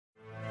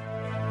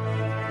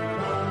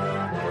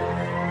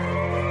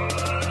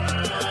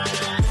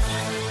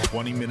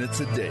20 minutes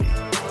a day,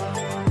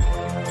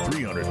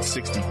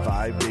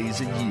 365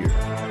 days a year.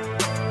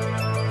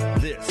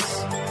 This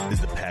is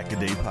the Pack a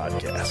Day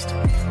Podcast.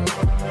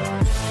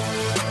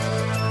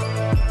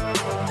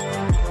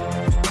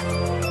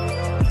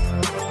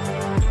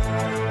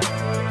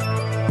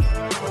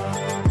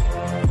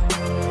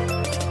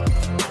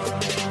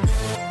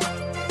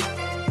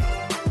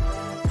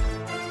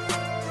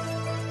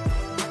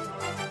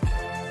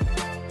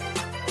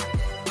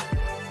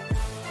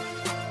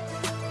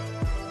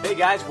 Hey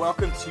guys,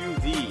 welcome to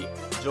the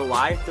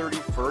July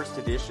 31st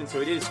edition.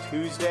 So it is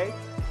Tuesday.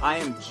 I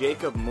am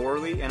Jacob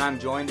Morley, and I'm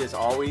joined as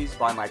always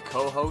by my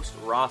co-host,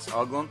 Ross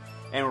Uglum.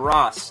 And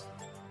Ross,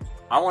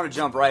 I want to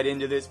jump right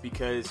into this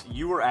because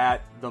you were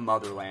at the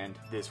motherland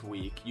this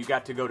week. You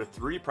got to go to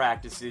 3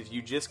 practices.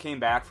 You just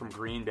came back from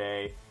Green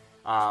Bay.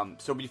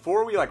 So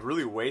before we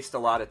really waste a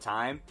lot of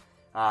time,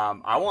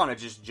 I want to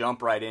just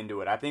jump right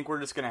into it. I think we're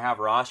just going to have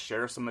Ross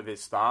share some of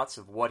his thoughts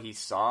of what he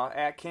saw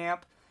at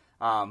camp.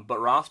 But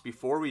Ross,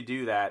 before we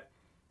do that,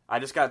 I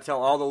just got to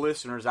tell all the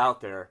listeners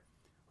out there,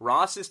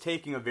 Ross is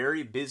taking a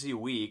very busy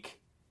week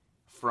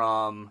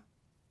from,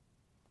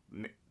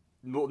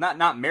 well,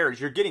 not marriage.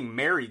 You're getting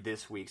married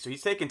this week, so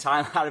he's taking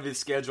time out of his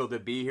schedule to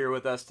be here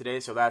with us today.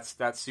 So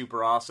that's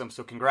super awesome.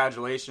 So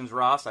congratulations,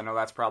 Ross. I know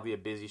that's probably a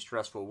busy,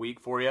 stressful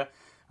week for you.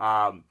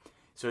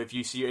 So if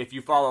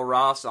you follow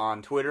Ross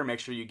on Twitter,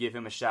 make sure you give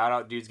him a shout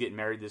out. Dude's getting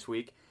married this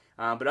week.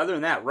 But other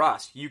than that,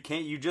 Ross, you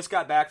just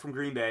got back from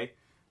Green Bay.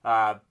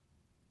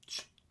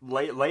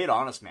 Lay it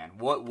on us, man.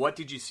 What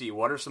did you see?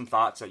 What are some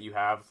thoughts that you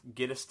have?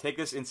 Take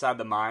us inside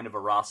the mind of a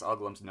Ross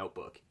Uglum's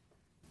notebook.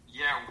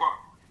 Yeah, well,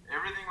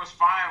 everything was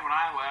fine when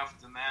I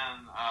left, and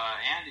then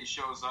Andy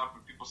shows up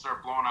and people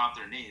start blowing out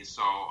their knees.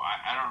 So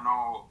I don't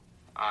know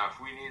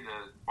if we need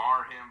to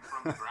bar him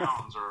from the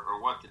grounds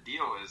or what the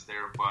deal is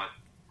there. But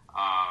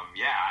I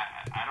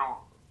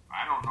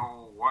don't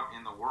know what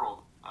in the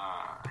world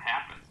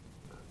happened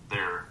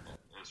there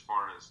as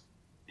far as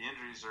the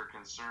injuries are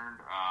concerned.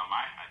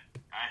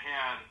 I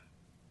had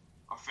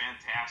a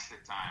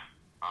fantastic time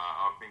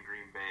up in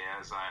Green Bay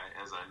as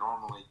I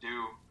normally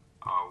do.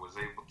 Was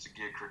able to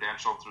get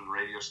credentialed through the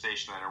radio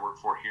station that I work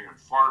for here in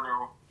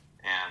Fargo,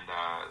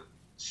 and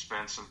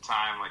spend some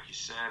time, like you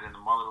said, in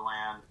the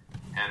motherland.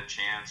 Had a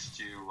chance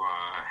to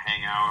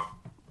hang out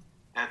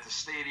at the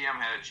stadium.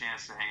 Had a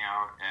chance to hang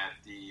out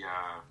at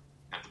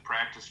the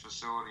practice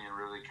facility and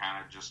really kind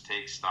of just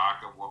take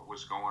stock of what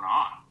was going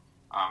on.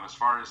 As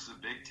far as the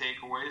big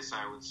takeaways,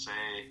 I would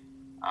say,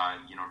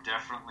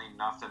 definitely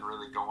nothing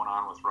really going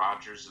on with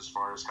Rodgers as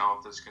far as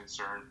health is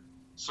concerned.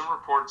 Some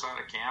reports out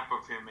of camp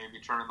of him maybe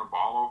turning the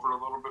ball over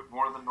a little bit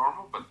more than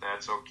normal, but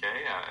that's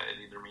okay.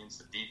 It either means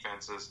the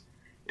defense is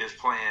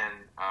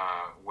playing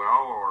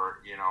well or,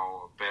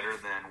 better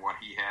than what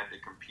he had to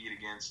compete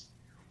against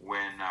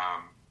when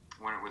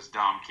it was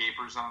Dom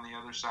Capers on the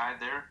other side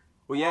there.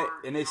 Well, yeah,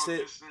 and they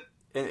said...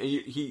 And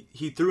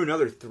he threw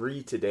another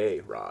 3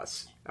 today,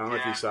 Ross. I don't know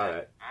if you saw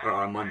that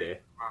on Monday.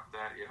 About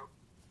that, yeah.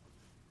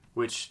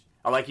 Which,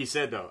 like you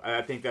said, though,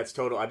 I think that's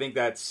total. I think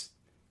that's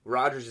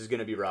Rodgers is going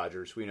to be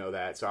Rodgers. We know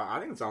that. So I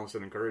think it's almost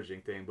an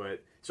encouraging thing.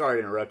 But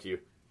sorry to interrupt you.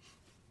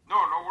 No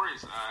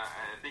worries.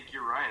 I think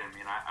you're right. I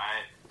mean,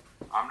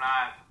 I'm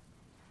not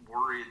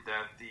worried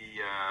that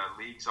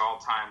the league's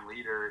all-time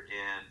leader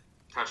in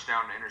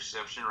touchdown to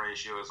interception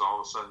ratio is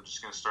all of a sudden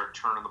just going to start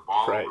turning the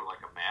ball over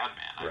like a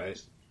madman.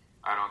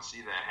 I don't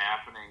see that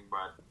happening,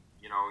 but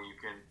you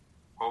can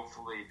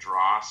hopefully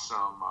draw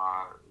some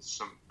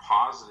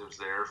positives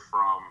there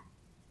from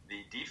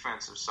the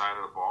defensive side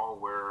of the ball,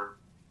 where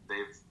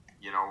they've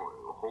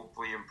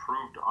hopefully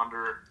improved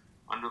under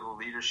the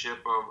leadership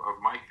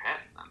of Mike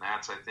Pettin, and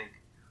that's, I think,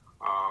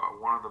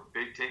 one of the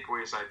big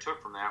takeaways I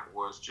took from that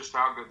was just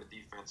how good the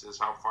defense is,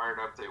 how fired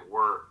up they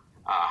were,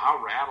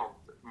 how rattled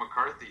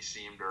McCarthy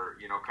seemed, or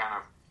kind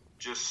of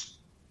just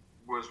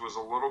was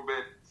a little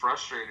bit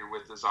frustrated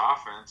with his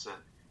offense,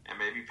 and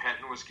maybe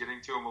Pettin was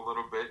getting to him a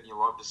little bit, and you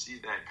love to see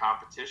that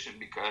competition,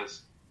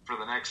 because for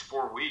the next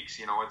 4 weeks,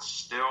 it's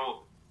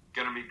still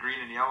going to be green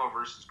and yellow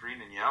versus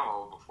green and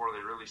yellow before they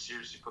really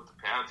seriously put the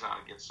pads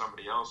on against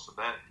somebody else. So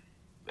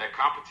that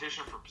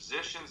competition for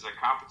positions, that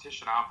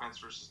competition offense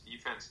versus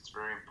defense, it's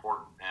very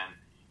important, and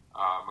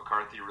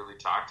McCarthy really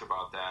talked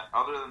about that.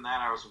 Other than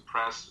that, I was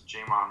impressed with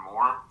Jamon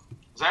Moore. I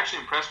was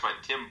actually impressed by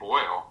Tim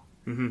Boyle,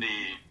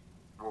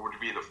 what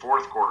would be the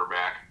 4th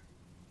quarterback,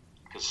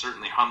 because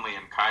certainly Hundley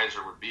and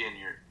Kaiser would be in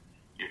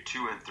your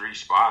 2 and 3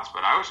 spots.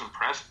 But I was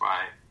impressed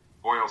by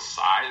Boyle's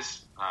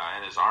size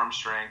and his arm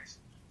strength.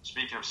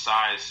 Speaking of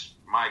size,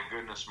 my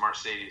goodness,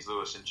 Mercedes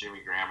Lewis and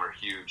Jimmy Graham are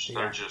huge. Yeah.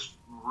 They're just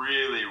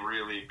really,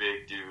 really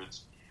big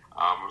dudes.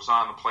 I was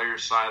on the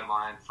players'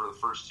 sideline for the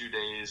first 2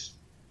 days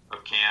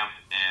of camp,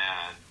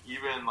 and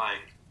even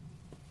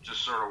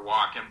just sort of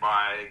walking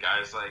by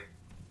guys like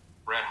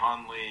Brett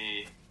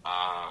Hundley,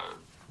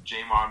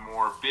 Jamon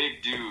Moore,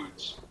 big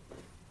dudes.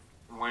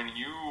 When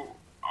you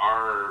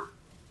are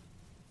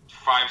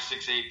 5,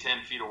 6, 8,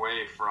 10 feet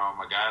away from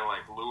a guy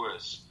like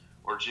Lewis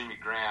or Jimmy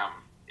Graham,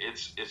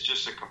 it's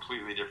just a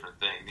completely different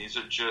thing. These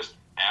are just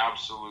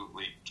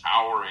absolutely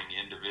towering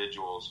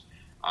individuals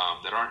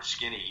that aren't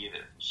skinny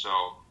either. So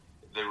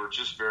they were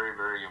just very,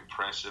 very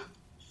impressive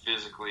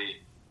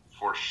physically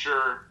for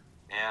sure.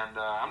 And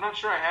I'm not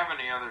sure I have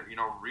any other,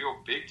 real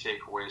big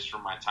takeaways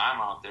from my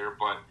time out there,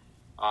 but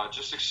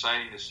just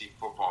exciting to see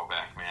football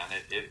back,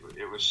 man.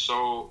 It was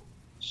so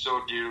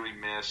dearly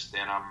missed,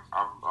 and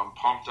I'm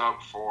pumped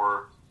up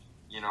for,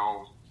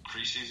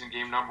 preseason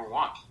game number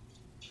 1.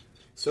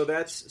 So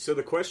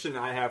the question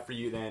I have for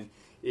you then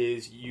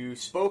is, you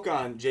spoke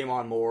on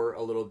Jamon Moore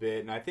a little bit,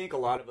 and I think a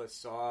lot of us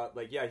saw,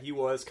 he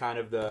was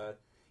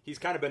he's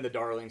kind of been the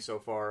darling so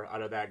far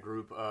out of that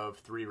group of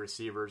 3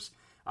 receivers.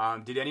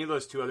 Did any of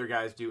those 2 other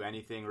guys do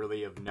anything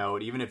really of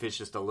note, even if it's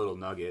just a little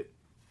nugget?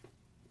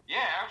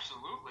 Yeah,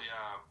 absolutely.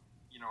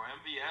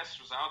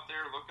 MVS was out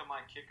there looking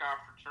like kickoff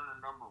returner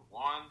number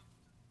 1.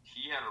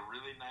 He had a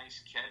really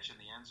nice catch in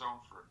the end zone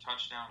for a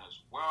touchdown as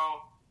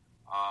well.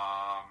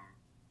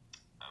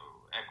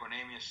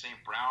 Equinemius St.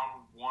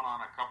 Brown won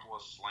on a couple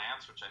of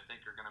slants, which I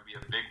think are going to be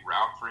a big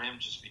route for him,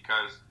 just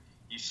because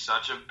he's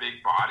such a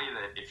big body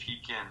that if he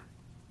can,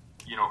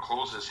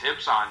 close his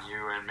hips on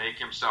you and make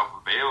himself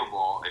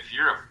available, if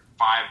you're a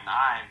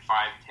 5'9",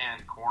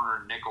 5'10",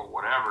 corner, nickel,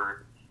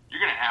 whatever,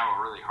 you're going to have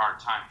a really hard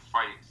time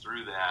fighting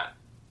through that.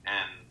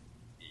 And,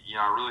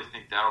 I really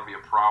think that'll be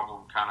a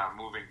problem kind of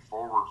moving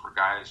forward for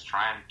guys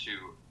trying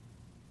to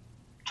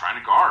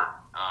guard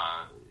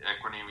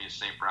Equinemius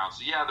St. Brown.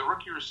 So, yeah, the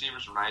rookie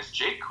receivers were nice.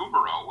 Jake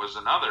Kumerow was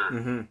another,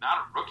 not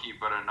a rookie,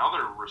 but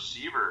another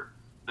receiver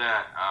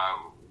that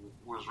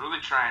was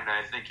really trying to,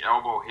 I think,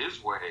 elbow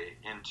his way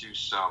into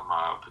some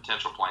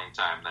potential playing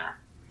time there.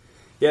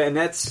 Yeah, and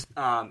that's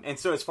and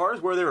so as far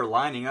as where they were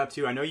lining up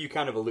to, I know you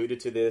kind of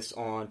alluded to this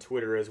on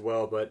Twitter as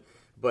well, but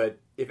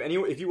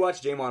if you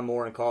watch Jamon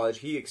Moore in college,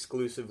 he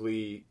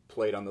exclusively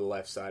played on the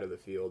left side of the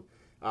field.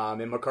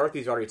 And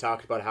McCarthy's already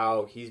talked about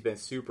how he's been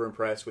super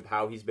impressed with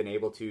how he's been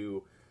able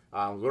to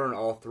learn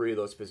all 3 of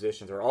those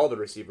positions, or all the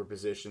receiver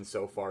positions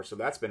so far. So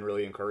that's been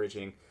really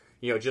encouraging.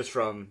 Just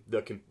from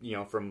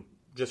from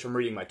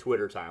reading my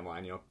Twitter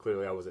timeline.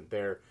 Clearly I wasn't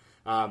there.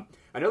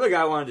 Another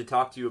guy I wanted to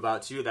talk to you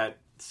about too, that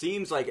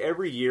seems like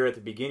every year at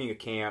the beginning of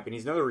camp, and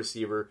he's another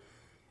receiver.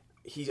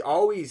 He's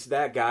always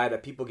that guy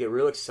that people get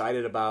real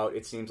excited about,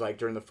 it seems like,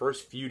 during the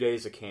first few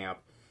days of camp.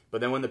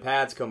 But then when the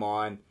pads come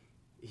on,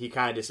 he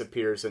kind of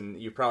disappears,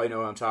 and you probably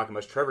know who I'm talking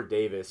about. It's Trevor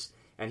Davis,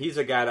 and he's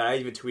a guy that I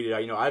even tweeted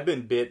out. I've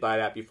been bit by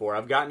that before.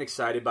 I've gotten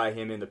excited by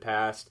him in the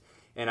past,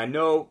 and I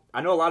know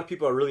a lot of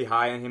people are really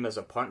high on him as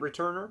a punt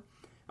returner,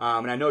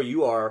 and I know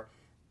you are.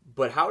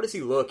 But how does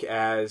he look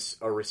as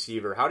a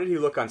receiver? How did he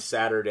look on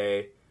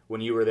Saturday when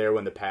you were there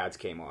when the pads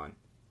came on?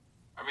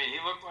 I mean, he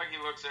looked like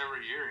he looks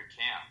every year in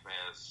camp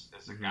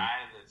as a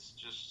guy that's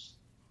just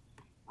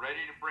ready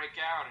to break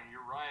out. And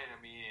you're right.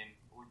 I mean,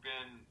 we've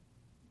been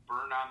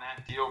burned on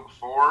that deal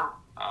before.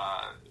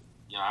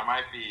 I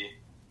might be.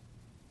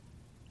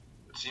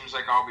 It seems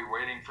like I'll be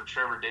waiting for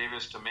Trevor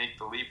Davis to make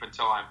the leap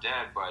until I'm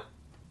dead. But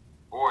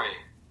boy,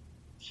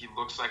 he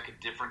looks like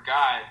a different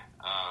guy.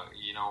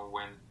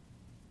 When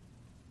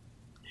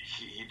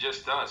he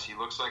just does. He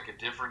looks like a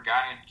different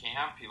guy in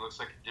camp. He looks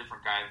like a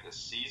different guy this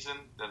season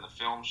than the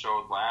film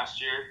showed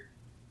last year.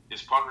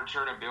 His punt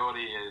return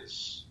ability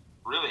is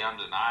really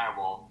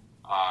undeniable.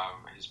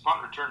 His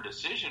punt return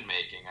decision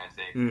making, I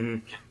think,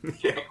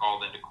 can be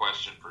called into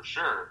question for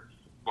sure.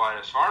 But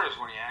as far as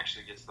when he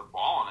actually gets the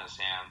ball in his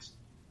hands,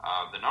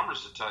 the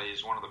numbers to tell you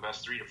he's one of the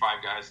best 3 to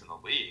 5 guys in the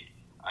league.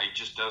 He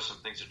just does some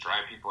things that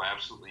drive people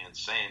absolutely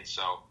insane.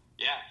 So,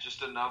 yeah,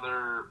 just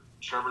another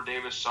Trevor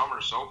Davis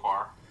summer so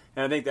far.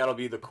 And I think that'll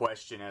be the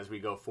question as we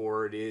go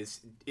forward is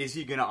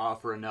he going to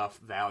offer enough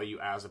value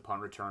as a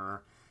punt returner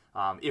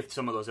if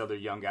some of those other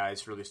young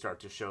guys really start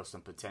to show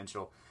some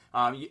potential.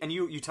 And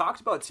you talked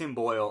about Tim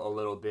Boyle a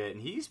little bit,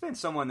 and he's been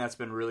someone that's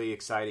been really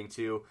exciting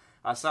too.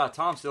 I saw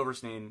Tom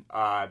Silverstein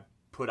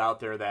put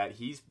out there that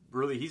he's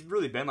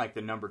really been like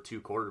the number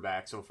 2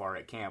 quarterback so far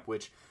at camp,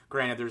 which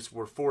granted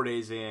we're 4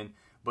 days in,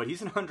 but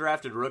he's an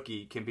undrafted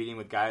rookie competing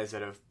with guys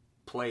that have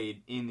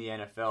played in the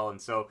NFL. And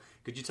so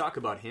could you talk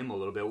about him a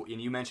little bit?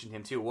 And you mentioned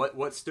him too.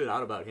 What stood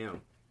out about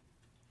him?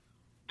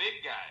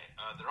 Big guy.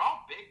 They're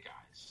all big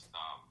guys.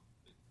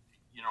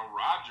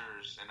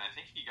 Rodgers, and I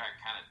think he got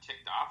kind of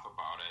ticked off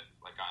about it,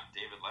 like on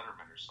David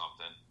Letterman or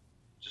something,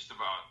 just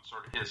about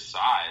sort of his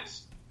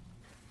size.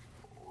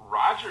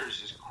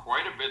 Rodgers is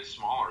quite a bit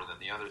smaller than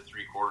the other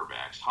 3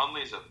 quarterbacks.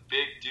 Hundley's a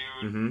big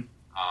dude.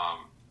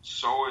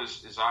 So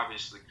is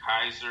obviously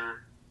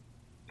Kaiser.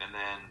 And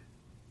then,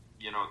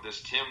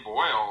 this Tim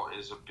Boyle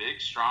is a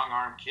big,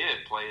 strong-arm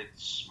kid, played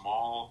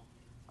small,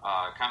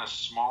 kind of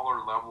smaller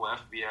level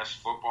FBS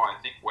football.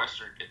 I think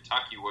Western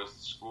Kentucky was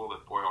the school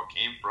that Boyle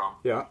came from.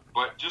 Yeah.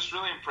 But just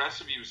really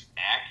impressive. He was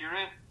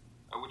accurate,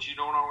 which you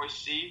don't always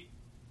see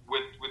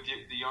with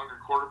the younger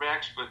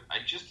quarterbacks. But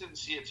I just didn't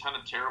see a ton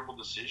of terrible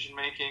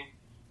decision-making.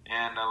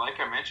 And like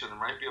I mentioned, there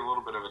might be a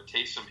little bit of a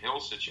Taysom Hill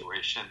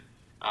situation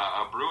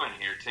brewing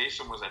here.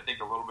 Taysom was, I think,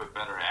 a little bit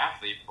better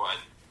athlete, but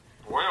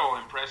Boyle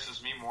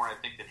impresses me more, I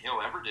think, than Hill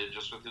ever did,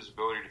 just with his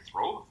ability to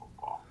throw the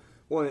football.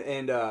 Well,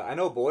 and I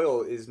know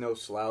Boyle is no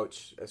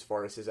slouch as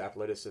far as his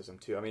athleticism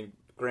too. I mean,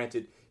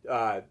 granted,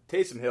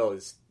 Taysom Hill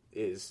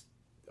is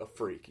a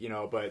freak,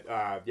 but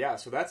yeah.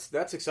 So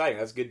that's exciting.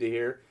 That's good to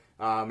hear.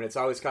 And it's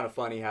always kind of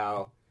funny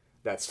how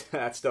that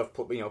stuff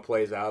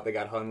plays out. They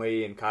got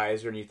Hundley and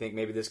Kaiser, and you think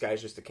maybe this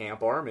guy's just a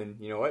camp arm, and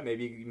you know what?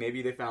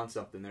 Maybe they found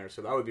something there.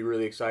 So that would be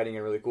really exciting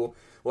and really cool.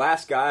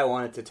 Last guy I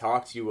wanted to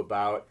talk to you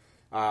about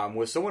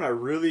was someone I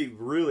really,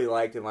 really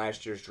liked in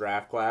last year's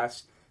draft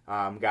class.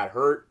 Got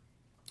hurt,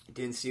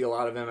 didn't see a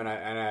lot of him, and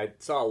I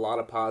saw a lot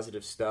of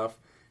positive stuff.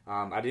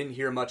 I didn't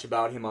hear much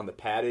about him on the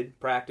padded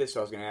practice, so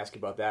I was going to ask you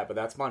about that. But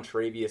that's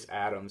Montravius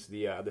Adams,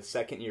 the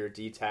second-year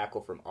D tackle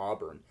from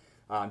Auburn.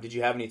 Did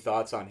you have any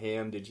thoughts on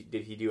him? Did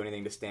he do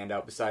anything to stand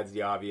out besides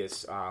the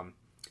obvious?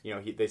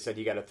 They said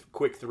he got a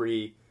quick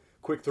three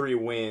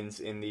wins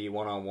in the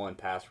one-on-one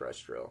pass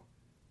rush drill.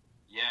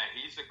 Yeah,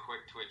 he's a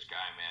quick twitch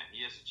guy, man.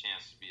 He has a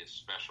chance to be a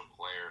special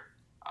player.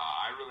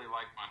 I really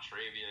like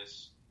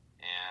Montravius,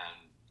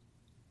 and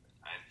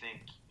I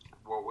think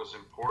what was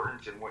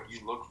important and what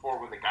you look for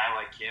with a guy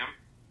like him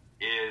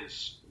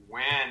is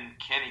when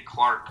Kenny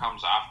Clark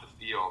comes off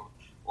the field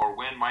or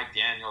when Mike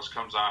Daniels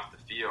comes off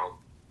the field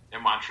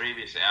and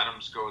Montravius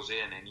Adams goes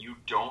in and you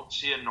don't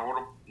see a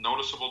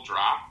noticeable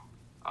drop,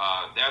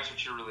 that's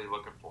what you're really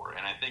looking for.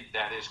 And I think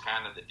that is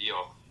kind of the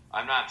deal.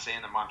 I'm not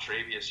saying that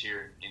Montravius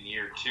here in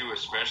year two,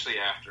 especially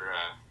after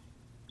a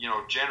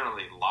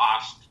generally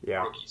lost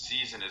rookie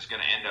season, is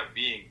going to end up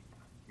being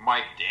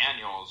Mike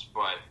Daniels.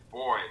 But,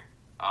 boy,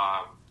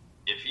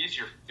 if he's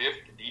your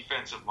fifth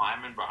defensive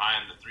lineman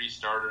behind the three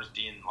starters,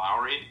 Dean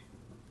Lowry,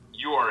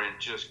 you are in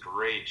just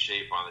great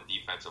shape on the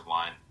defensive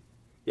line.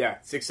 Yeah,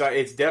 it's exciting.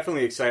 It's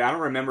definitely exciting. I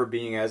don't remember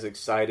being as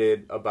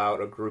excited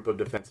about a group of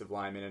defensive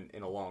linemen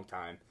in a long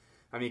time.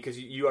 I mean, because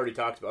you already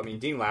talked about. I mean,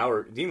 Dean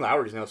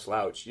Lowry is no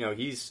slouch.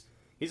 He's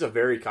a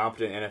very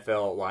competent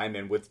NFL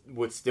lineman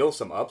with still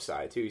some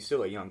upside too. He's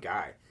still a young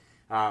guy,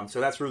 so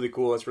that's really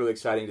cool. That's really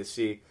exciting to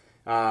see.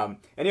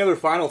 Any other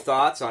final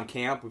thoughts on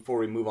camp before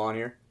we move on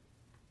here?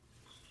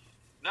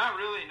 Not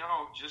really.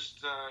 No,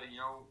 just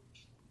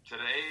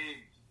today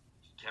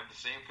have the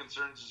same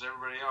concerns as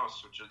everybody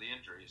else, which are the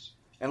injuries.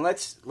 And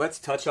let's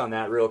touch on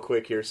that real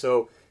quick here.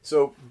 So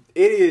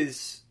it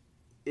is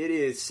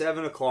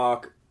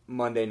 7:00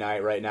 Monday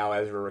night right now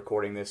as we're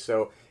recording this.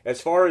 So as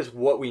far as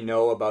what we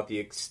know about the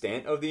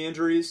extent of the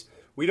injuries,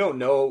 we don't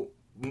know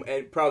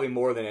probably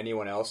more than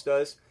anyone else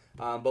does.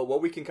 But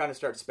what we can kind of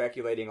start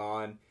speculating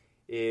on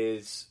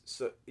is,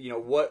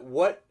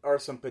 what are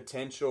some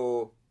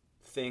potential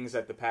things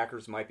that the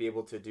Packers might be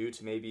able to do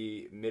to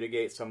maybe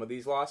mitigate some of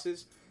these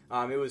losses.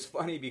 It was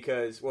funny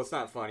because, well, it's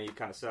not funny, it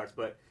kind of sucks,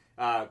 but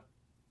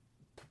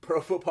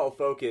Pro Football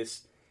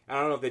Focus, I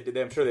don't know if they did,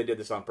 I'm sure they did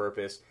this on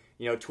purpose,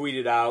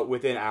 tweeted out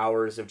within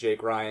hours of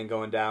Jake Ryan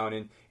going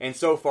down, and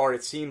so far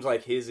it seems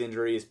like his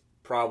injury is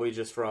probably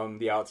just from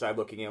the outside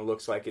looking in,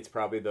 looks like it's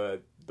probably the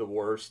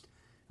worst.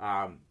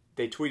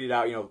 They tweeted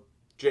out,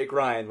 Jake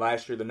Ryan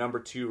last year, the number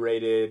 2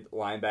 rated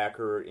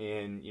linebacker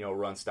in,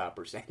 run stop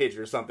percentage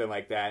or something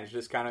like that. And it's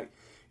just kind of,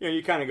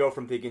 you kind of go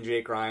from thinking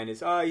Jake Ryan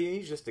is,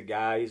 he's just a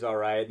guy, he's all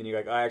right. Then you're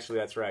like, actually,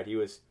 that's right. He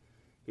was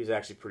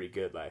actually pretty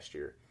good last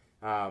year.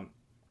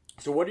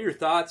 So what are your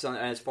thoughts on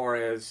as far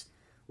as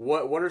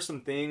what are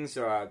some things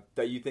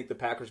that you think the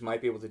Packers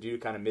might be able to do to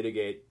kind of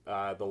mitigate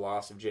the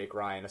loss of Jake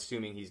Ryan,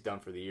 assuming he's done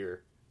for the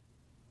year?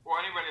 Well,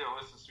 anybody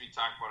that listens to me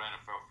talk about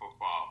NFL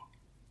football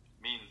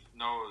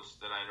knows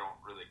that I don't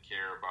really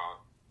care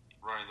about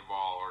running the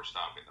ball or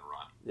stopping the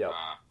run. Yep.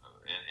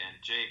 And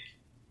Jake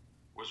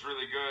was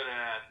really good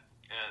at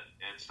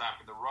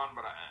stopping the run,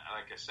 but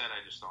like I said, I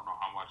just don't know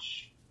how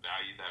much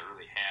value that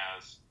really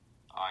has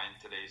in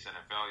today's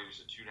NFL. He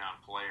was a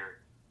 2-down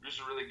player. He was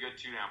a really good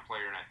 2-down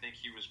player, and I think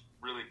he was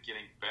really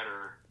getting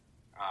better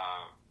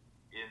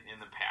in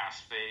the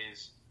pass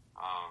phase.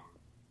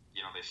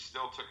 They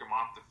still took him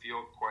off the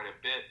field quite a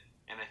bit,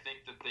 and I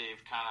think that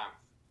they've kind of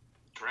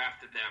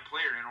drafted that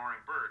player in Oren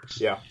Burks.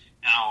 Yeah.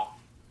 Now,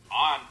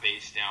 on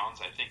base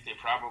downs, I think they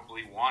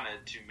probably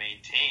wanted to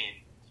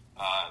maintain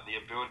the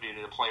ability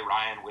to play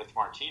Ryan with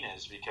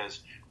Martinez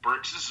because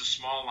Burks is a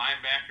small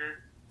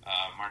linebacker.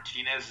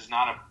 Martinez is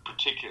not a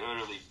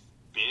particularly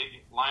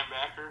big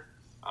linebacker,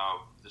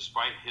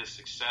 despite his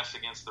success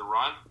against the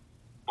run.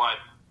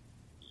 But,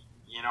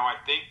 I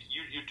think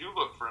you do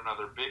look for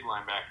another big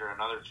linebacker,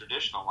 another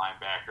traditional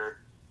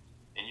linebacker,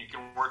 and you can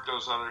work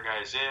those other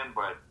guys in.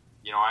 But,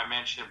 I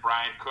mentioned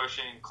Brian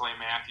Cushing, Clay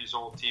Matthews'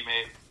 old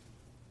teammate,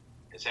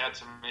 has had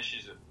some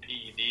issues with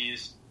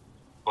PEDs,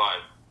 but,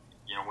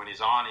 when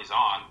he's on, he's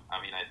on. I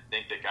mean, I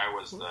think the guy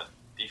was the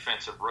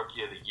Defensive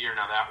Rookie of the Year.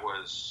 Now, that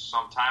was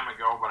some time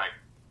ago, but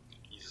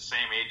he's the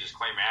same age as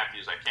Clay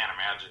Matthews. I can't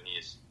imagine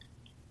he's,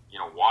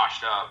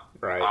 washed up.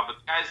 Right. But the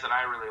guys that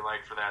I really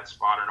like for that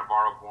spot are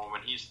Navarro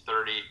Bowman. He's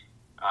 30.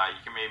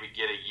 You can maybe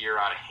get a year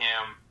out of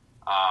him.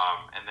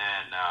 And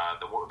then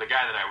the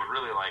guy that I would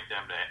really like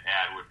them to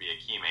add would be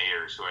Akeem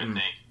Ayers, who I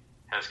think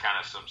has kind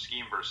of some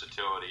scheme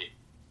versatility.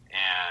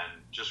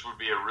 and just would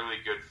be a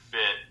really good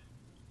fit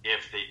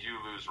if they do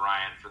lose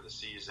Ryan for the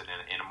season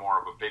in a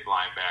more of a big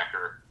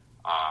linebacker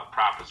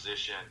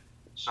proposition,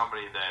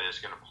 somebody that is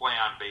going to play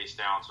on base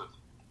downs with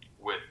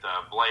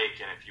Blake,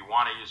 and if you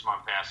want to use him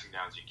on passing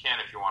downs, you can.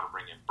 If you want to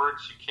bring in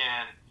Burks, you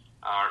can.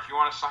 Or if you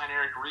want to sign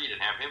Eric Reed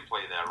and have him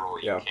play that role,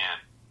 you can.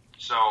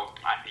 So,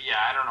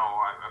 I don't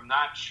know. I'm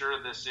not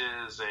sure this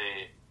is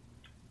a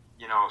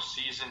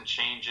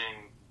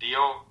season-changing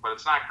deal, but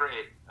it's not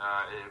great.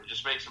 It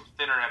just makes them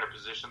thinner at a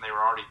position they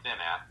were already thin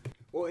at.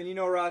 Well, and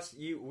Ross,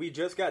 we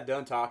just got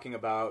done talking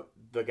about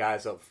the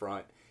guys up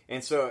front,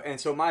 and so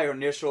my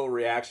initial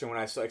reaction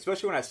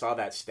especially when I saw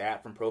that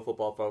stat from Pro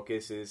Football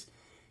Focus is,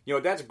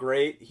 that's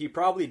great. He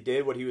probably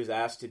did what he was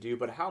asked to do,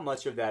 but how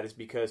much of that is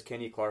because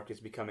Kenny Clark is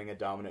becoming a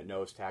dominant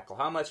nose tackle?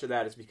 How much of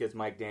that is because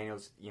Mike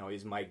Daniels,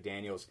 is Mike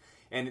Daniels,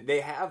 and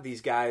they have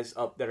these guys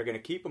up that are going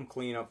to keep them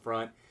clean up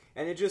front,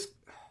 and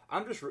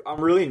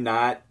I'm really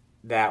not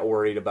that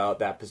worried about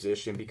that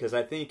position because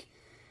I think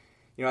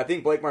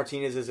Blake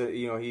Martinez is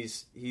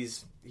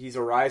he's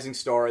a rising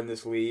star in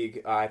this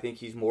league. I think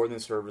he's more than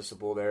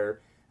serviceable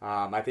there.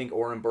 I think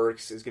Oren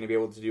Burks is going to be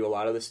able to do a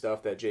lot of the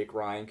stuff that Jake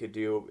Ryan could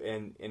do,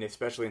 and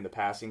especially in the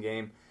passing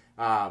game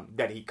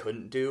that he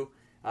couldn't do.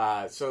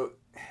 And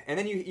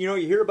then you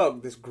hear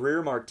about this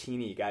Greer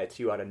Martini guy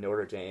too out of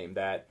Notre Dame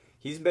that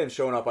he's been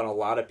showing up on a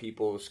lot of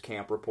people's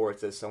camp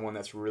reports as someone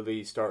that's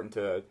really starting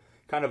to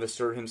kind of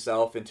assert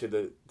himself into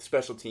the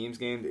special teams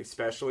game,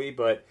 especially.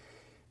 But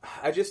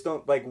I just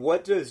don't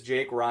what does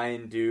Jake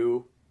Ryan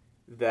do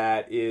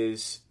that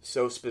is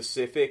so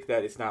specific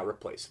that it's not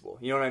replaceable?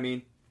 You know what I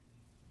mean?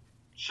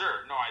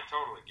 Sure. No, I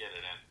totally get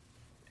it. And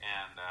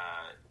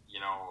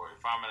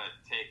if I'm going to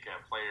take a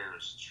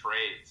player's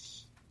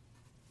traits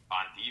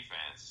on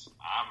defense,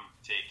 I'm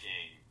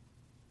taking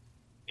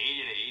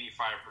 80 to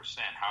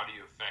 85%. How do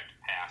you affect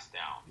pass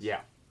downs?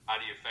 Yeah. How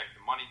do you affect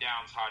the money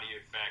downs? How do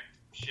you affect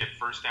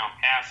first down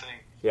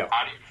passing? Yeah.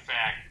 How do you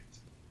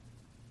affect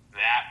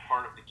that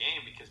part of the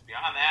game? Because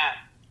beyond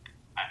that,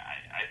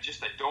 I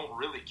don't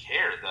really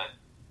care that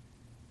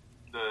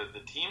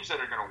the teams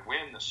that are going to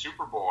win the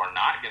Super Bowl are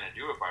not going to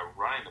do it by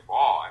running the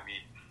ball. I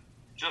mean,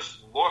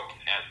 just look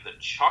at the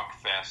chuck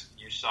fest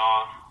you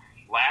saw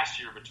last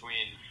year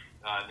between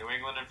New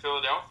England and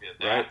Philadelphia.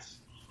 That's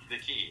the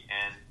key.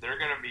 And they're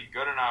going to be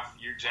good enough.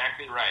 You're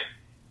exactly right.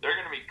 They're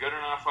going to be good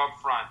enough up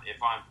front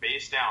if on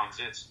base downs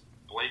it's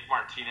Blake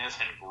Martinez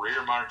and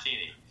Greer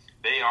Martini.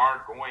 They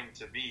are going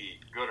to be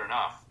good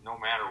enough no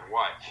matter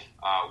what.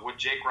 Would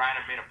Jake Ryan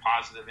have made a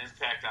positive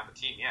impact on the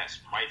team? Yes.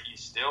 Might he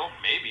still?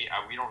 Maybe.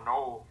 We don't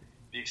know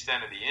the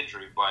extent of the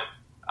injury, but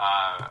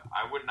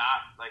I would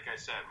not, like I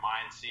said,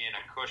 mind seeing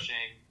a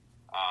Cushing,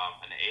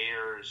 an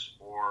Ayers,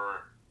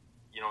 or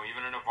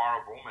even a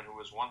Navarro Bowman, who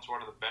was once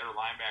one of the better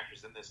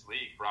linebackers in this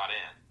league, brought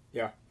in.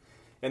 Yeah.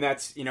 And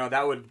that's,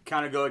 that would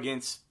kind of go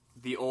against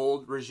the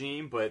old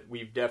regime, but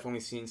we've definitely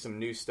seen some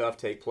new stuff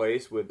take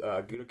place with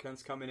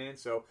Gutekunst coming in,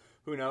 so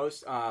who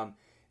knows?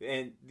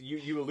 And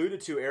you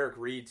alluded to Eric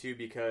Reed, too,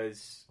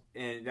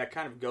 and that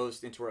kind of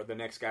goes into the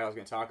next guy I was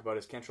going to talk about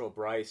is Kentrell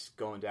Brice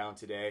going down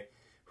today,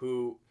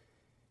 who,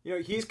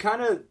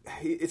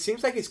 it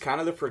seems like he's kind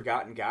of the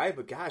forgotten guy,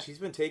 but gosh, he's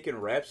been taking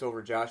reps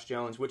over Josh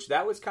Jones, which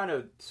that was kind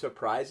of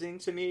surprising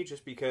to me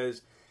just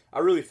because I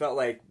really felt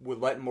like with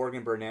letting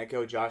Morgan Burnett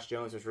go, Josh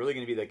Jones was really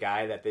going to be the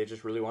guy that they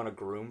just really want to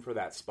groom for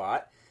that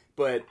spot.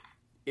 But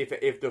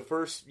if the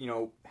first,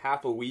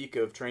 half a week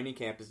of training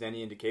camp is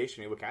any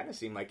indication, it would kind of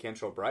seem like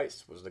Kentrell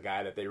Brice was the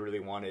guy that they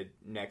really wanted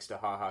next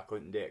to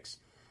Clinton Dix.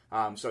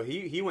 So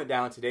he went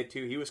down today,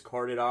 too. He was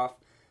carted off.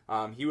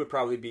 He would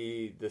probably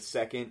be the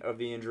second of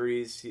the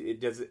injuries. He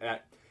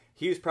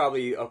was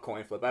probably a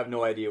coin flip. I have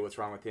no idea what's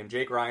wrong with him.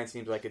 Jake Ryan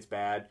seems like it's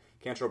bad.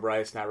 Kentrell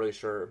Brice, not really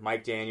sure.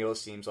 Mike Daniels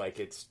seems like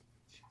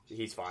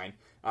he's fine.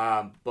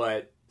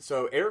 But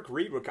so Eric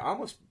Reed would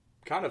almost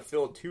kind of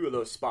fill two of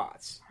those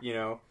spots.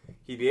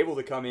 He'd be able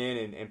to come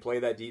in and play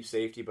that deep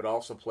safety, but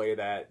also play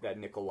that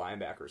nickel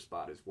linebacker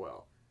spot as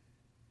well.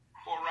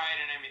 Well, right,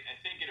 and I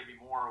think it'd be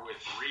more with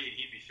Reed.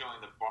 He'd be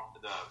filling the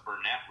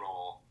Burnett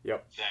role.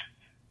 Yep. That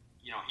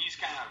he's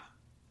kind of,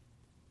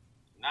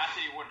 not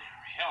that he wouldn't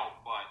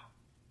help, but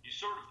you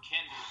sort of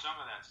can do some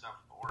of that stuff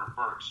with Oren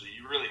Burks. So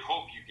you really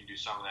hope you can do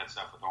some of that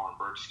stuff with Oren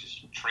Burks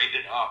because you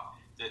traded up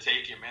to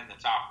take him in the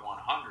top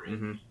 100.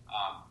 Mm-hmm.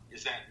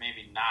 Is that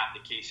maybe not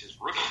the case his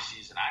rookie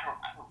season? I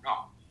don't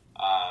know.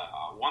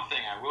 One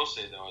thing I will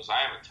say though is I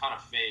have a ton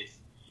of faith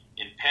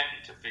in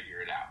Petty to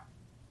figure it out.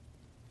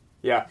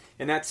 Yeah,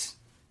 and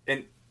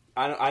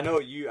I know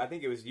you. I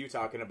think it was you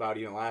talking about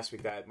last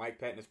week that Mike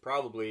Pettin is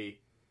probably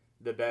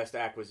the best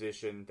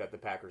acquisition that the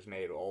Packers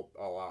made all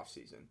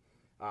offseason.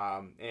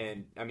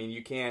 And I mean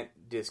you can't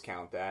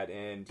discount that.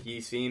 And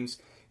he seems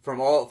from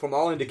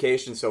all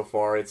indications so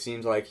far, it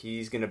seems like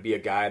he's going to be a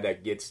guy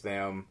that gets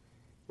them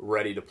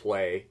ready to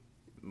play.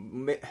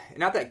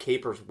 Not that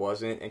Capers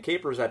wasn't, and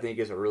Capers I think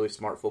is a really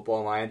smart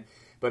football mind,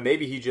 but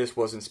maybe he just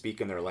wasn't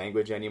speaking their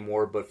language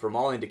anymore. But from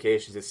all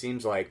indications, it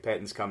seems like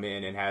Pettin's come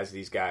in and has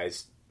these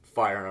guys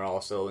firing on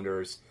all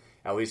cylinders,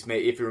 at least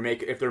if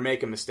they're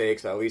making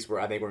mistakes, at least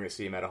I think we're going to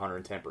see him at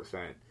 110%.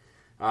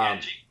 Yeah,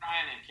 Jake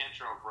Ryan and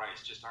Kentrell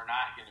Brice just are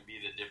not going to be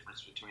the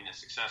difference between a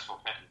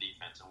successful Penn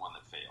defense and one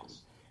that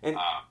fails. And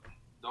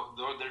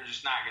they're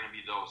just not going to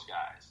be those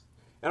guys.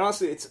 And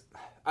honestly,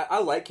 I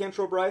like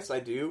Kentrell Brice, I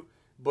do,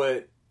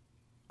 but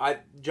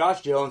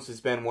Josh Jones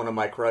has been one of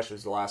my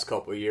crushes the last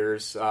couple of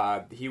years.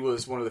 He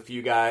was one of the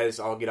few guys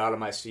I'll get out of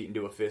my seat and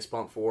do a fist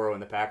bump for when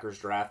the Packers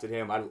drafted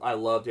him. I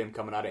loved him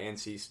coming out of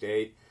NC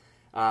State.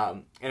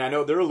 And I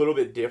know they're a little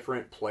bit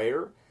different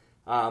player,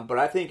 but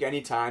I think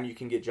anytime you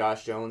can get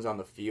Josh Jones on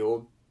the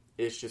field,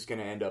 it's just going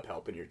to end up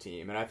helping your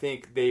team. And I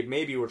think they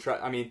maybe were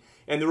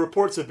and the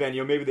reports have been,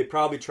 maybe they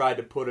probably tried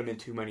to put him in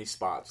too many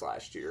spots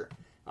last year.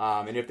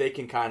 And if they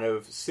can kind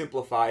of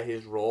simplify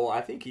his role,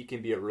 I think he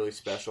can be a really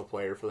special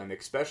player for them,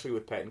 especially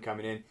with Pettine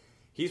coming in.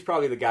 He's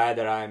probably the guy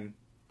that I'm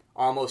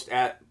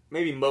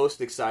maybe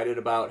most excited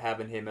about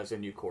having him as a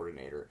new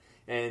coordinator.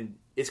 And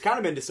it's kind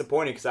of been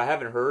disappointing because I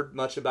haven't heard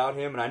much about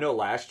him. And I know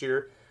last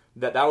year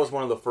that was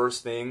one of the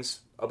first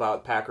things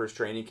about Packers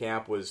training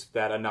camp was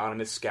that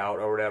anonymous scout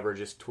or whatever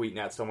just tweeting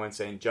at someone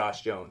saying,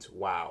 Josh Jones,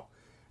 wow.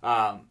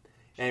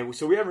 And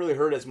so we haven't really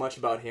heard as much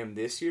about him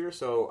this year,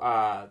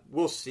 so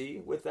we'll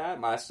see with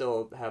that. I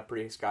still have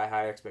pretty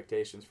sky-high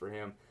expectations for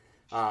him.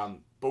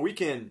 But we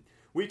can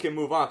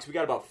move on because we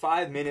got about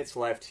 5 minutes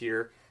left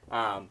here.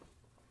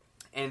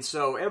 And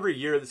so every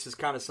year this is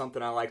kind of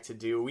something I like to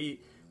do.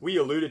 We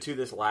alluded to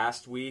this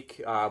last week.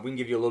 We can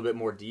give you a little bit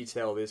more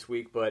detail this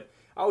week, but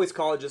I always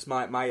call it just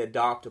my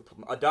adopt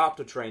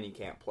a training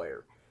camp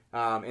player.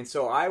 And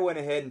so I went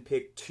ahead and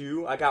picked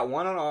two. I got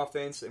one on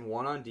offense and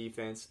one on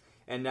defense.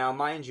 And now,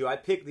 mind you, I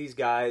picked these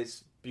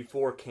guys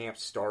before camp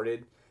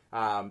started.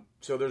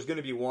 So there's going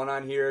to be one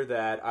on here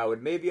that I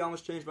would maybe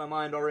almost change my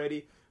mind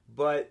already.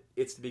 But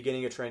it's the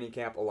beginning of training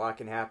camp. A lot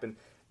can happen.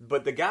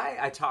 But the guy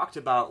I talked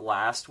about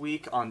last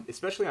week,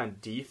 especially on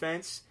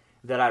defense,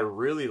 that I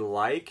really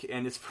like,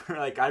 and it's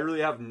I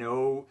really have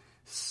no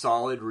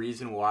solid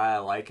reason why I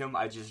like him.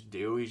 I just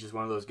do. He's just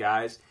one of those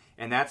guys.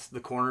 And that's the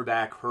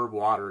cornerback Herb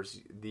Waters,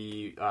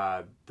 the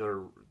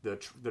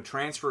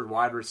transferred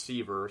wide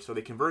receiver. So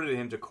they converted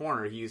him to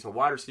corner. He's a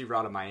wide receiver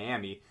out of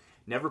Miami.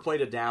 Never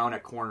played a down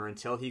at corner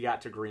until he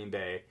got to Green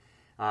Bay.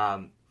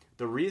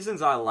 The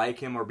reasons I like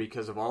him are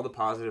because of all the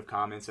positive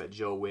comments that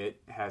Joe Witt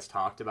has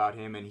talked about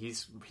him, and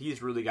he's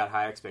really got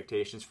high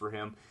expectations for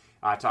him.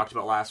 I talked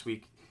about last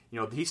week.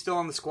 He's still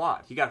on the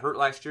squad. He got hurt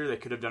last year. They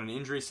could have done an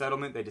injury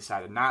settlement. They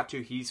decided not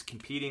to. He's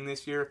competing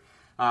this year.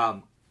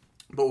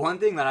 But one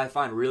thing that I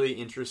find really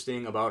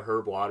interesting about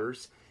Herb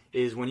Waters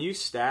is when you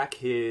stack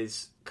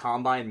his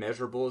combine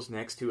measurables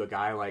next to a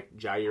guy like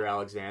Jair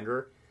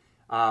Alexander,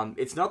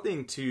 it's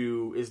nothing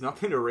to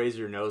raise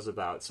your nose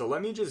about. So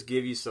let me just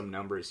give you some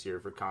numbers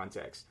here for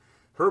context.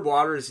 Herb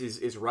Waters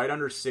is right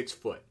under 6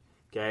 foot.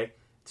 Okay,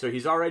 so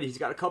he's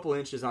got a couple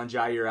inches on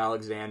Jair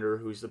Alexander,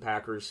 who's the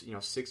Packers'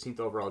 16th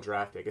overall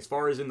draft pick. As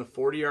far as in the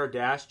 40-yard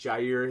dash,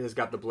 Jair has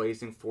got the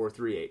blazing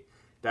 4.38.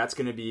 That's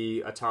going to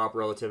be a top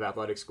relative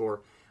athletic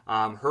score.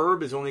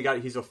 Herb he's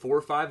a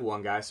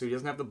 4.51 guy, so he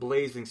doesn't have the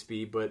blazing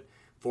speed, but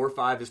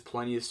 4.5 is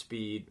plenty of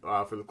speed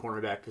for the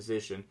cornerback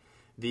position.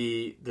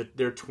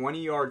 Their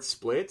 20-yard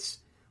splits,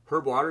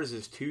 Herb Waters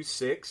is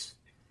 2.6,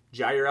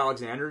 Jair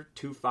Alexander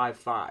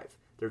 2.55.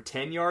 Their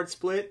 10-yard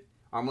split,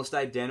 almost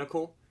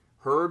identical.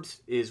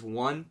 Herb's is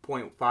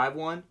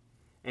 1.51,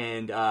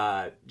 and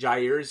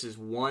Jair's is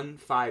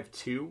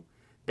 1.52.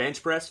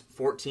 Bench press,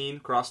 14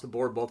 across the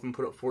board. Both of them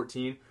put up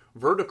 14.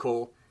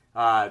 Vertical,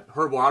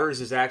 Herb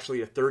Waters is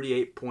actually a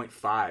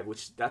 38.5,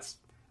 which that's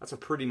a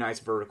pretty nice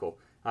vertical.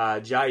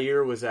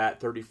 Jair was at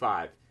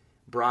 35.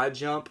 Broad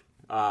jump,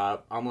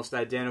 almost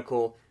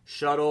identical.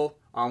 Shuttle,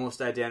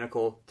 almost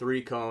identical.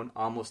 3-cone,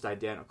 almost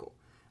identical.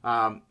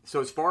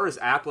 So as far as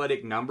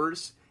athletic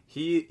numbers,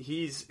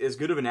 he's as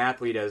good of an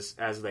athlete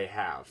as they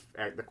have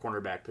at the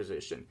cornerback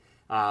position.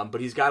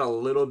 But he's got a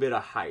little bit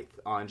of height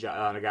on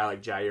a guy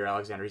like Jair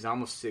Alexander. He's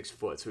almost 6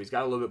 foot, so he's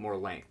got a little bit more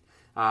length.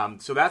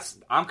 So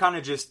I'm kind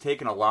of just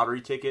taking a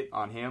lottery ticket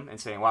on him and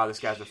saying, wow, this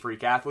guy's a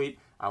freak athlete.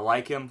 I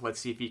like him. Let's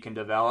see if he can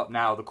develop.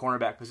 Now, the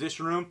cornerback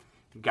position room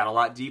got a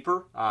lot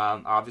deeper,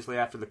 obviously,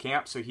 after the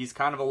camp. So he's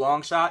kind of a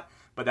long shot,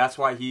 but that's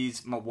why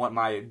he's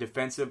my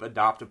defensive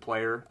adoptive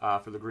player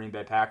for the Green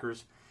Bay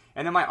Packers.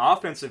 And then my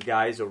offensive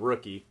guy is a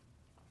rookie.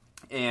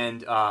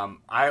 And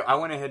I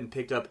went ahead and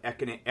picked up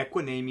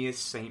Equanimeous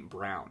St.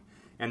 Brown.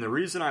 And the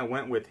reason I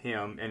went with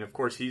him, and of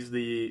course he's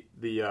the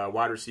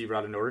wide receiver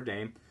out of Notre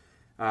Dame.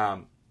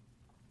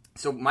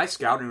 So my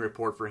scouting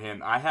report for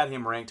him, I had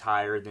him ranked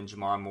higher than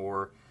Jamon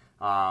Moore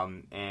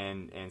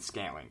and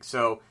Scantling.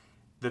 So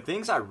the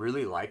things I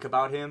really like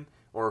about him,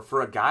 or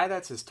for a guy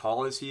that's as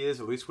tall as he is,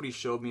 at least what he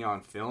showed me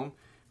on film,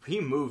 he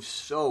moves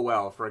so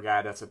well for a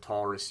guy that's a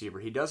tall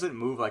receiver. He doesn't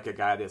move like a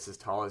guy that's as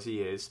tall as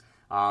he is.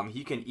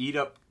 He can eat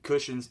up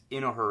cushions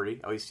in a hurry.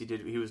 At least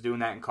he was doing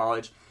that in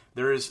college.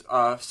 There is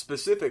a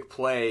specific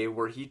play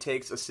where he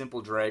takes a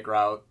simple drag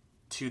route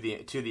to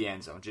the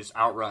end zone, just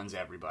outruns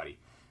everybody.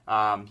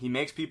 He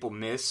makes people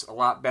miss a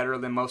lot better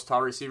than most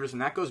tall receivers,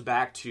 and that goes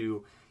back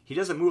to he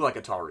doesn't move like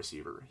a tall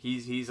receiver.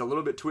 He's a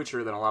little bit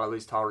twitchier than a lot of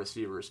these tall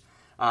receivers.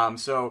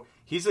 So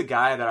he's a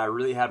guy that I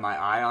really had my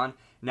eye on.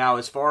 Now,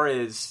 as far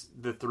as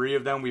the three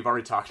of them, we've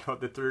already talked about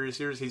the three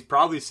receivers. He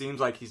probably seems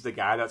like he's the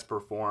guy that's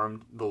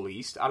performed the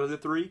least out of the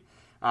three.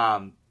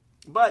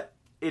 But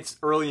it's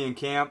early in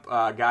camp.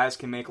 Guys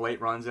can make late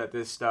runs at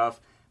this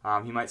stuff.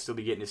 He might still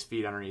be getting his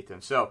feet underneath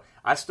him. So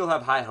I still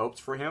have high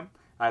hopes for him.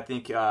 I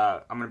think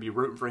I'm going to be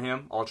rooting for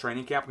him all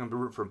training camp. I'm going to be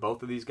rooting for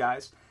both of these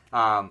guys.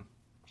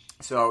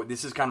 So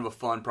this is kind of a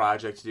fun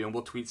project to do, and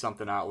we'll tweet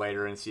something out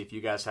later and see if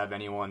you guys have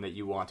anyone that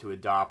you want to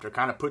adopt or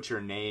kind of put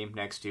your name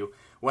next to.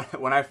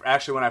 When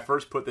I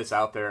first put this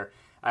out there,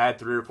 I had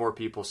 3 or 4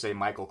 people say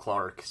Michael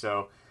Clark,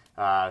 so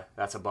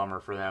that's a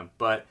bummer for them.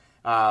 But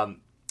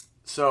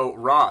so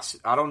Ross,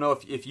 I don't know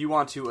if you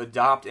want to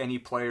adopt any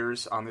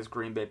players on this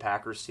Green Bay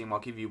Packers team. I'll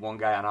give you one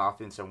guy on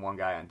offense and one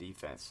guy on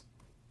defense.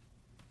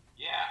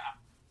 Yeah,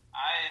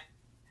 I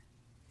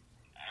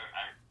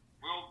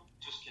will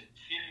just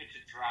continue to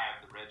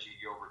drive the Reggie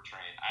Gilbert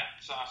train. I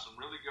saw some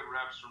really good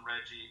reps from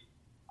Reggie.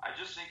 I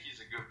just think he's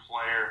a good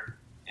player,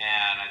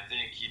 and I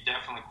think he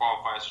definitely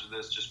qualifies for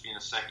this, just being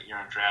a second-year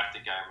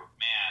undrafted guy. But,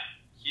 man,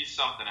 he's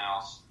something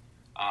else.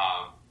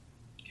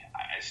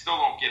 I still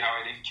don't get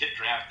how he didn't get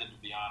drafted, to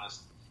be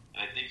honest,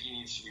 and I think he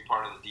needs to be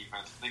part of the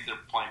defense. I think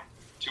they're playing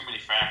too many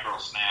Fackrell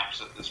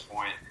snaps at this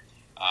point,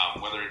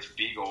 whether it's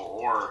Beagle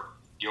or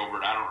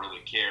Gilbert, I don't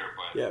really care.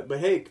 But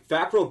hey,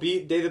 Fackrell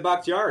beat David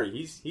Bakhtiari.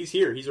 He's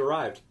here. He's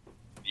arrived.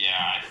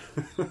 Yeah,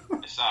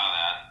 I saw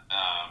that.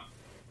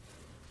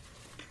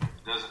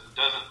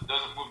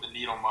 Doesn't move the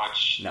needle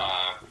much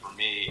for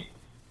me.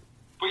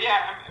 But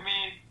yeah, I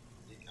mean,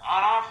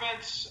 on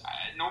offense,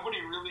 nobody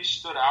really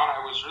stood out.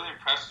 I was really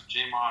impressed with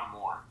Jamon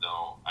Moore,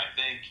 though. I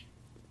think,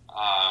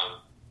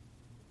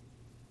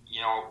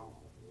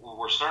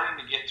 we're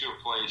starting to get to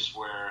a place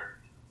where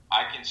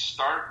I can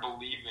start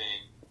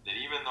believing that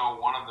even though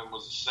one of them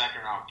was a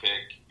second-round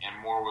pick and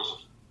Moore was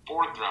a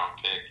fourth-round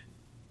pick,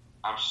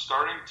 I'm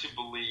starting to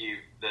believe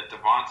that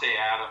Devontae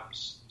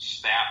Adams'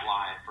 stat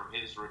line from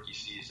his rookie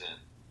season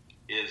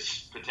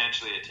is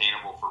potentially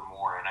attainable for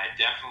Moore, and I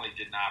definitely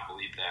did not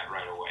believe that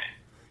right away.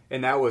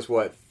 And that was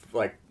what,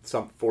 like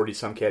some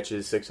 40-some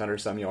catches,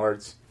 600-some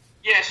yards?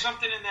 Yeah,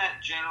 something in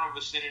that general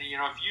vicinity. You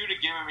know, if you'd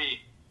have given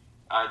me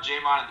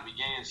Jamon at the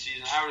beginning of the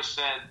season, I would have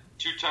said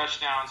 2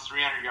 touchdowns,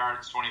 300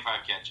 yards,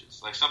 25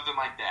 catches, like something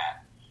like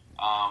that.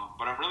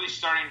 But I'm really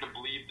starting to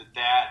believe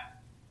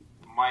that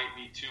might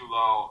be too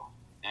low.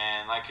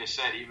 And like I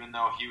said, even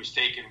though he was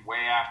taken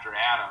way after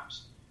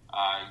Adams,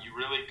 you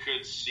really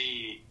could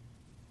see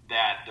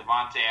that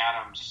Devontae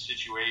Adams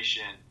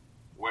situation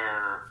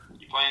where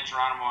you're playing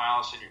Geronimo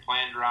Allison, you're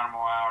playing Geronimo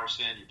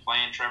Allerson, you're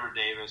playing Trevor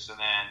Davis, and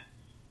then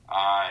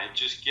it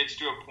just gets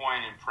to a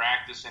point in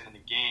practice and in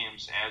the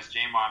games as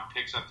Jamon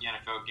picks up the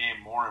NFL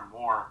game more and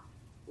more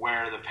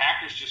where the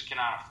Packers just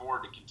cannot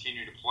afford to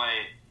continue to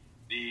play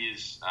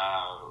these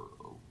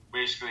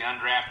basically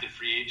undrafted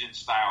free agent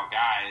style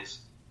guys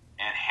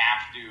and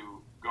have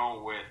to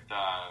go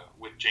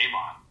with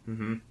Jamon.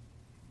 Mm-hmm.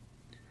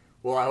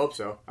 Well, I hope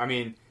so. I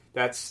mean,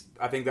 I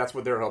think that's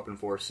what they're hoping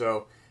for.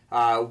 So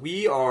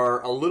we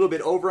are a little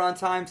bit over on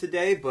time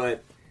today,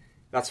 but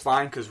that's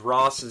fine because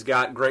Ross has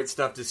got great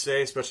stuff to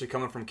say, especially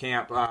coming from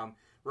camp.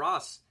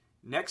 Ross,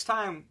 next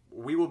time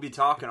we will be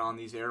talking on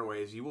these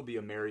airways, you will be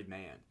a married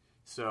man.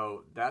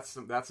 So that's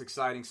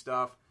exciting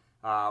stuff.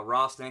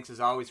 Ross, thanks as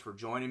always for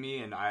joining me,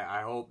 and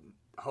I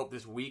hope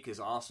this week is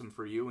awesome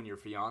for you and your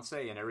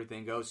fiance and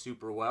everything goes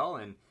super well.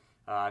 And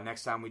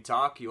next time we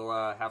talk, you'll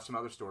have some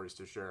other stories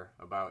to share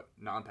about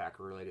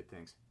non-Packer related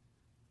things.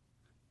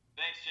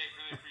 Thanks, Jake.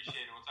 Really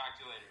appreciate it. We'll talk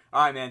to you later.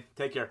 All right, man.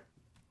 Take care.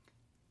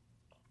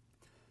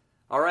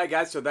 All right,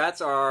 guys. So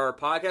that's our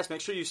podcast.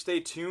 Make sure you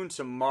stay tuned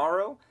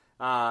tomorrow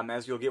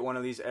as you'll get one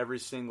of these every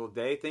single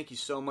day. Thank you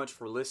so much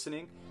for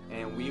listening,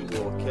 and we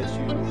will catch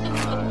you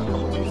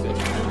Tuesday.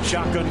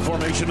 Shotgun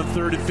formation of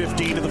 3rd and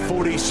 15 to the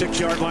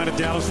 46-yard line of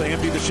Dallas. They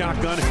empty the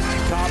shotgun.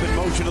 Cobb in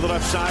motion to the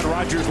left side.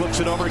 Rodgers looks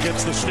it over,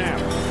 gets the snap.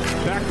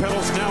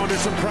 Backpedals now under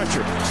some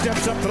pressure.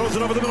 Steps up, throws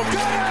it over the middle. Got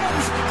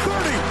Adams!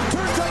 30,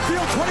 turns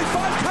upfield,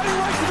 25, cutting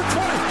right to the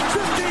 20,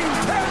 15,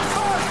 10,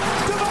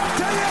 5.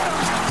 Devontae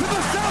Adams to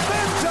the south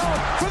end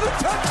zone for the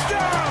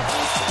touchdown!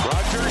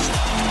 Rodgers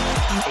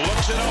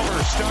looks it over,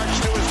 starts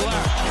to his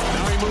left.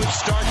 Now he moves,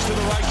 starts to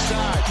the right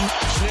side.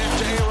 Snap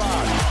to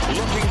A-Rod.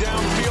 Looking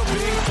downfield,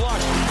 being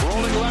flushed.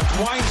 Rolling left,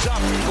 winds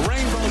up.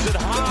 Rainbows it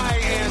high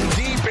and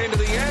deep into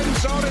the end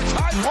zone. It's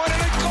high point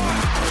and it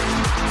caught.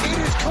 It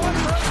is caught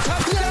for a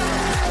touchdown.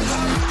 Yes!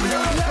 A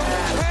miracle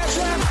pass.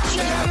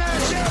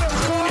 Yes!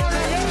 In the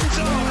end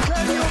zone.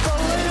 Can you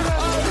believe it?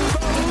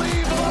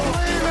 Unbelievable.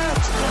 Believe it.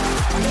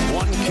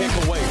 One kick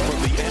away from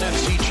the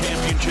NFC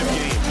Championship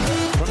game.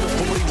 From the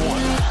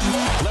 41.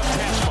 Left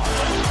hash mark.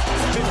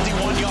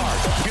 51-yard.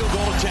 Field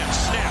goal attempt.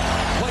 Snap.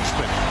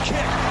 Placement.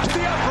 Kick to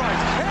the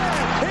upright.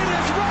 And it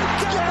is right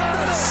down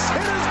the middle.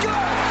 It is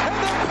good. And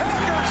the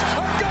Packers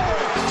are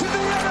going to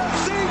the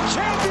NFC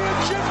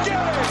Championship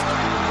game.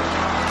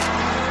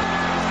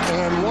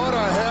 And what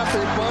a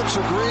happy bunch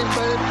of Green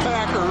Bay